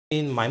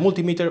In my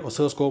multimeter,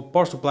 oscilloscope,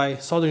 power supply,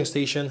 soldering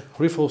station,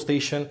 reflow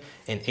station,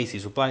 and AC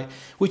supply,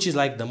 which is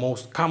like the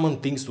most common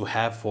things to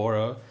have for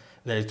an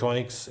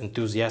electronics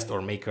enthusiast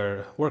or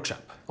maker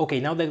workshop.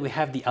 Okay, now that we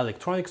have the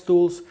electronics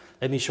tools,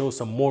 let me show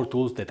some more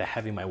tools that I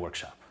have in my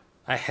workshop.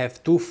 I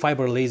have two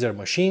fiber laser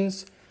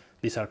machines.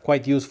 These are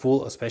quite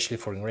useful, especially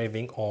for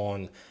engraving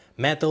on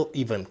metal,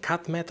 even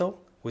cut metal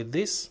with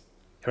this.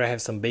 Here I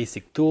have some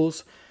basic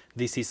tools.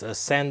 This is a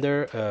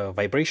sander, a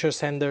vibration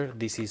sander.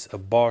 This is a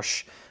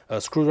Bosch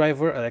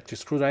screwdriver,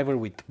 electric screwdriver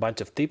with a bunch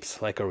of tips,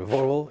 like a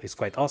revolver. It's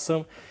quite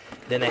awesome.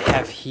 Then I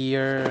have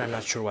here, I'm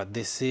not sure what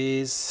this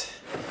is.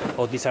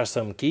 Oh, these are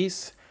some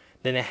keys.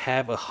 Then I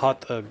have a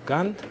hot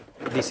gun.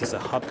 This is a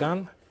hot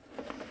gun.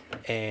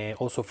 And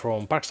also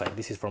from Parkside.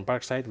 This is from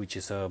Parkside, which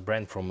is a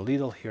brand from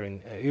Lidl here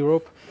in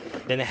Europe.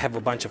 Then I have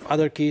a bunch of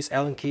other keys,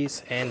 Allen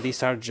keys, and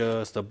these are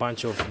just a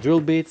bunch of drill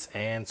bits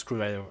and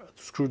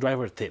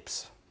screwdriver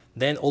tips.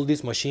 Then all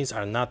these machines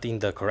are not in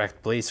the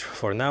correct place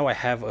for now. I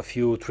have a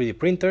few 3D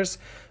printers,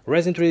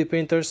 resin 3D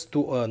printers,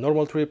 two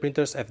normal 3D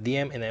printers,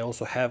 FDM, and I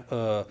also have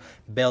a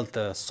belt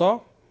saw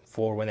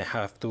for when I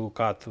have to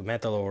cut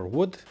metal or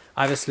wood.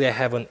 Obviously I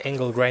have an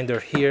angle grinder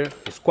here.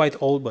 It's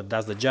quite old, but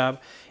does the job.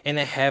 And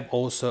I have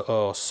also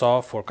a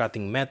saw for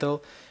cutting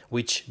metal,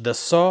 which the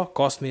saw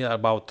cost me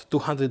about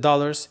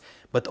 $200,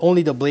 but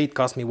only the blade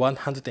cost me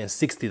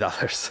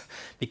 $160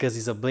 because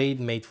it's a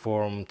blade made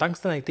from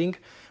tungsten, I think,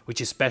 which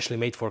is specially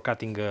made for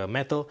cutting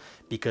metal,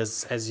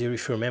 because if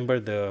you remember,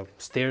 the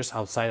stairs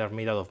outside are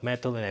made out of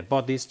metal, and I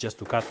bought this just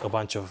to cut a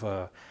bunch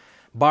of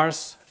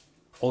bars.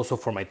 Also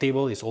for my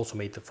table, it's also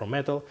made from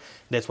metal.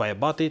 That's why I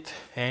bought it,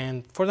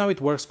 and for now it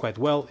works quite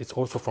well. It's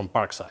also from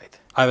Parkside.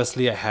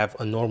 Obviously I have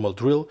a normal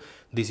drill.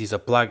 This is a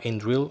plug-in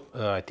drill.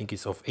 I think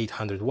it's of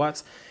 800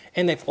 watts.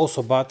 And I've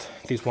also bought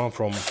this one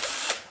from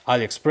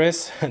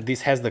AliExpress.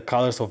 This has the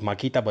colors of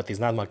Makita, but it's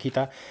not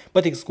Makita.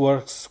 But it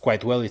works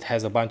quite well. It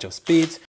has a bunch of speeds.